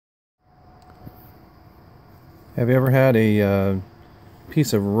Have you ever had a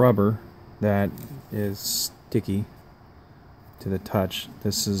piece of rubber that is sticky to the touch?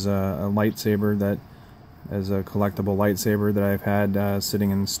 This is a lightsaber that is a collectible lightsaber that I've had sitting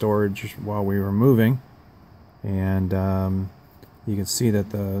in storage while we were moving, and you can see that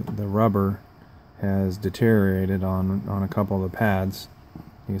the rubber has deteriorated on a couple of the pads.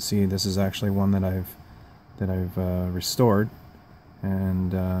 You can see this is actually one that I've restored,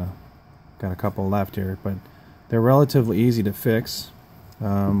 and got a couple left here, but they're relatively easy to fix.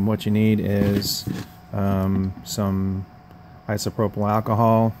 What you need is some isopropyl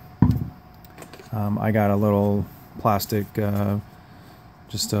alcohol. I got a little plastic,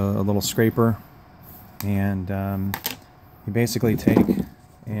 just a little scraper, and you basically take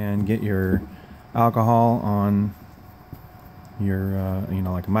and get your alcohol on your,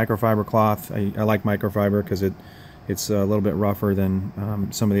 like a microfiber cloth. I like microfiber because it's a little bit rougher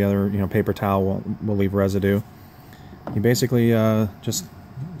than some of the other, paper towel will leave residue. You basically just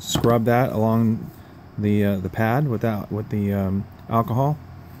scrub that along the pad with the alcohol,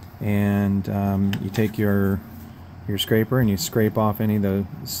 and you take your scraper and you scrape off any of the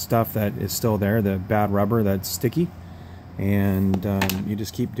stuff that is still there, the bad rubber that's sticky, and you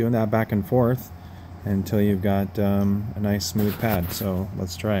just keep doing that back and forth until you've got a nice smooth pad. So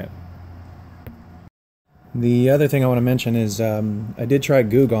let's try it. The other thing I want to mention is I did try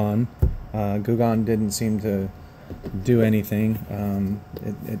Goo Gone. Goo Gone didn't seem to do anything.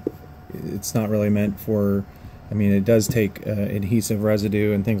 It's not really meant for, it does take adhesive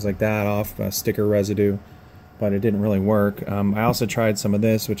residue and things like that off, sticker residue, but it didn't really work. I also tried some of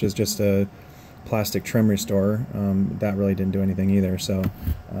this, which is just a plastic trim restorer. That really didn't do anything either, so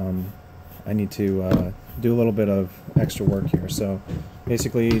I need to do a little bit of extra work here. So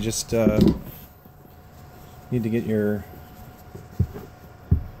basically you just need to get your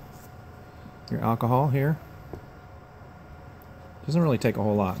alcohol here. Doesn't really take a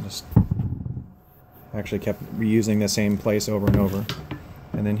whole lot, just actually kept reusing the same place over and over.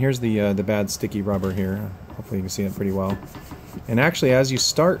 And then here's the bad sticky rubber here. Hopefully you can see it pretty well. And actually, as you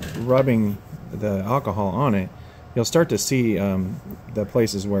start rubbing the alcohol on it, you'll start to see the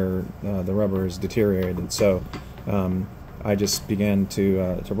places where the rubber is deteriorated. So I just began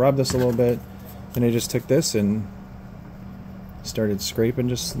to rub this a little bit, and I just took this and started scraping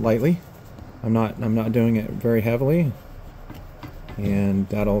just lightly. I'm not doing it very heavily, and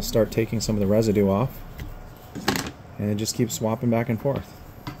that'll start taking some of the residue off, and it just keeps swapping back and forth.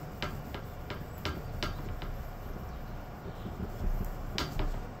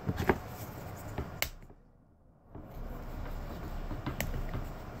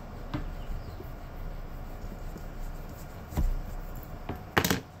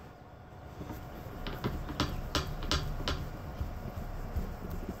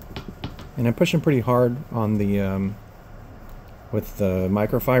 And I'm pushing pretty hard on the with the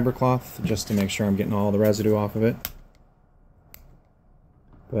microfiber cloth just to make sure I'm getting all the residue off of it.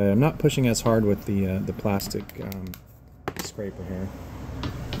 But I'm not pushing as hard with the plastic scraper here.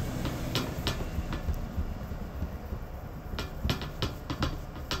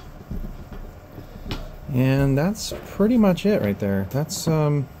 And that's pretty much it right there. That's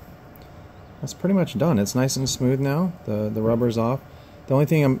pretty much done. It's nice and smooth now. The rubber's off. The only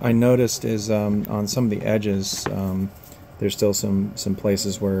thing I noticed is on some of the edges, there's still some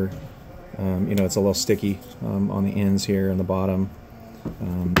places where it's a little sticky on the ends here and the bottom,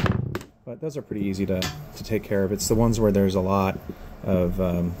 but those are pretty easy to take care of. It's the ones where there's a lot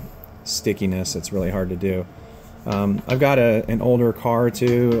of stickiness that's really hard to do. I've got an older car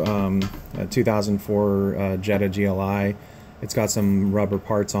too, a 2004 Jetta GLI. It's got some rubber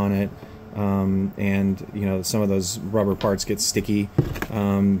parts on it. And some of those rubber parts get sticky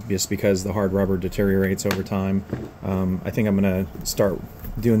just because the hard rubber deteriorates over time. I think I'm gonna start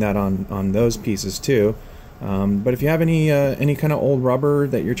doing that on those pieces too. But if you have any kind of old rubber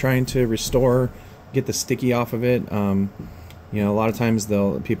that you're trying to restore, get the sticky off of it, a lot of times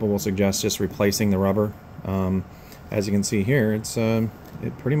people will suggest just replacing the rubber. As you can see here,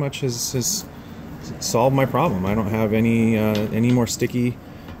 it pretty much has solved my problem. I don't have any more sticky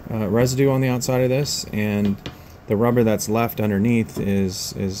residue on the outside of this, and the rubber that's left underneath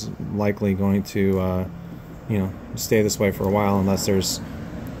is likely going to stay this way for a while, unless there's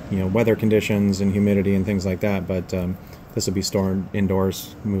weather conditions and humidity and things like that. But this will be stored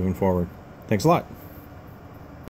indoors moving forward. Thanks a lot.